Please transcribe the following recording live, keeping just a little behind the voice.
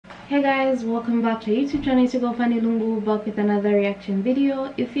Hey guys, welcome back to our YouTube channel. It's your girl Fanny Lungu, back with another reaction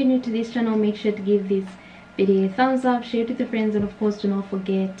video. If you're new to this channel, make sure to give this video a thumbs up, share it with your friends, and of course do not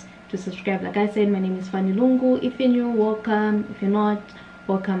forget to subscribe. Like I said, my name is Fanny Lungu. If you're new, welcome. If you're not,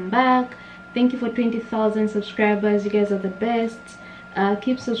 welcome back. Thank you for 20,000 subscribers. You guys are the best.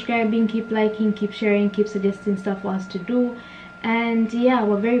 Keep subscribing, keep liking, keep sharing, keep suggesting stuff for us to do. And yeah,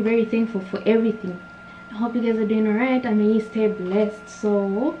 we're very thankful for everything. I hope you guys are doing alright and may you stay blessed.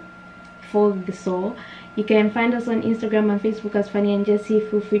 So you can find us on Instagram and Facebook as Fanny&jessy.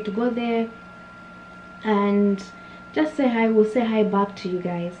 Feel free to go there and just say hi. We'll say hi back to you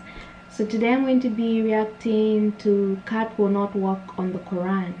guys. So today I'm going to be reacting to Cat Will Not Walk on the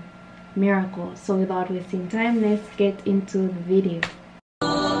Quran miracle. So without wasting time, let's get into the video.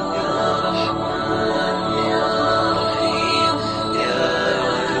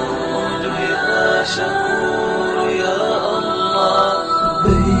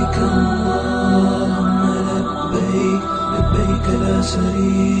 لا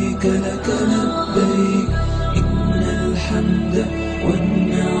شريك لك لبيك إن الحمد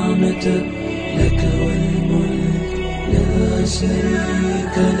والنعمة لك والملك لا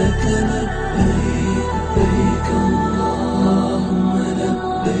شريك لك لبيك لبيك اللهم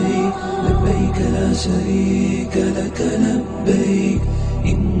لبيك لبيك لا شريك لك لبيك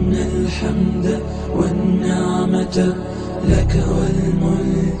إن الحمد والنعمة لك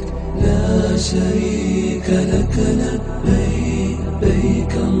والملك لا شريك لك لبيك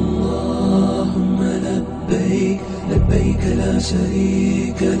لبيك اللهم لبيك لبيك لا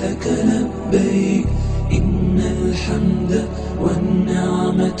شريك لك لبيك إن الحمد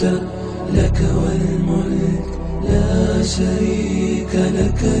والنعمة لك والملك لا شريك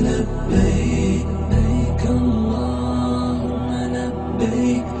لك لبيك لبيك اللهم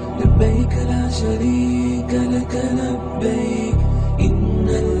لبيك لبيك لا شريك لك لبيك إن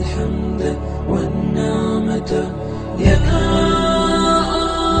الحمد والنعمة لك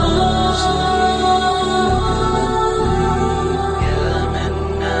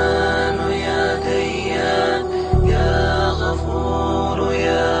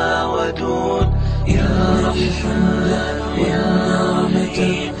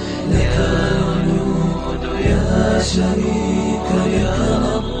شريك لك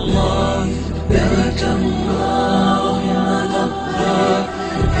الله لبيك اللهم لبيك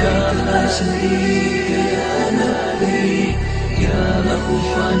لبيك لا شريك لك لبيك يا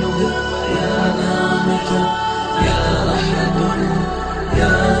الحمد يا نعمة يا أحد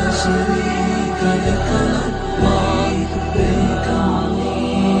يا شريك لك الله لبيك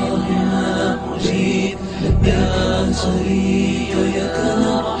اللهم لبيك لبيك لا شريك لك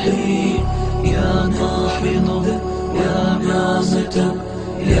لبيك يا قاحض يا نعمة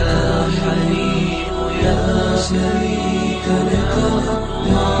يا حليم يا شريك لك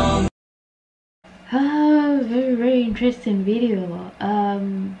الله. Very interesting video.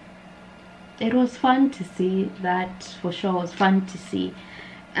 It was fun to see, that for sure was fun to see.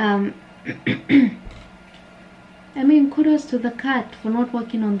 I mean, kudos to the cat for not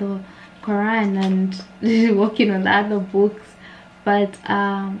working on the Quran and working on the other books. But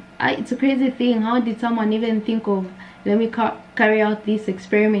it's a crazy thing. How did someone even think of, let me carry out this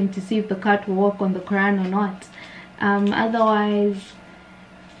experiment to see if the cat will walk on the Quran or not? Otherwise,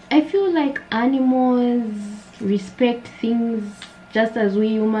 I feel like animals respect things just as we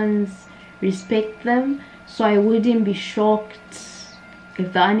humans respect them. So I wouldn't be shocked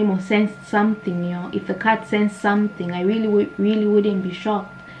if the animal sensed something, you know. If the cat sensed something, I really wouldn't be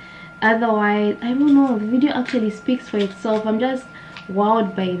shocked. Otherwise, I don't know, the video actually speaks for itself. I'm just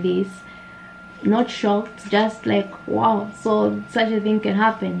wowed by this, not shocked, just like wow, so such a thing can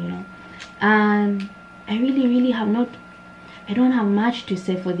happen, you know. And I really I don't have much to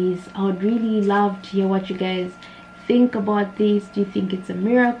say for this. I would really love to hear what you guys think about this. Do you think it's a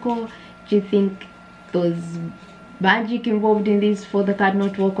miracle? Do you think there's magic involved in this for the cat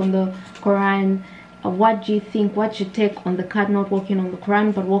not walk on the Quran? What do you think? What's your take on the cat not walking on the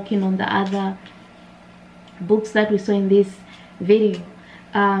Quran but walking on the other books that we saw in this video?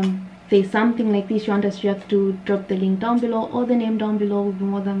 If there's something like this you want us to react to, drop the link down below or the name down below. We'll be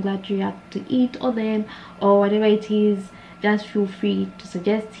more than glad to react to it or them or whatever it is. Just feel free to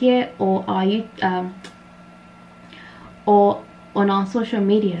suggest here or or on our social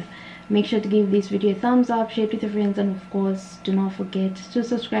media. Make sure to give this video a thumbs up, share it with your friends, and of course do not forget to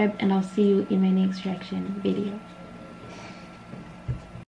subscribe, and I'll see you in my next reaction video.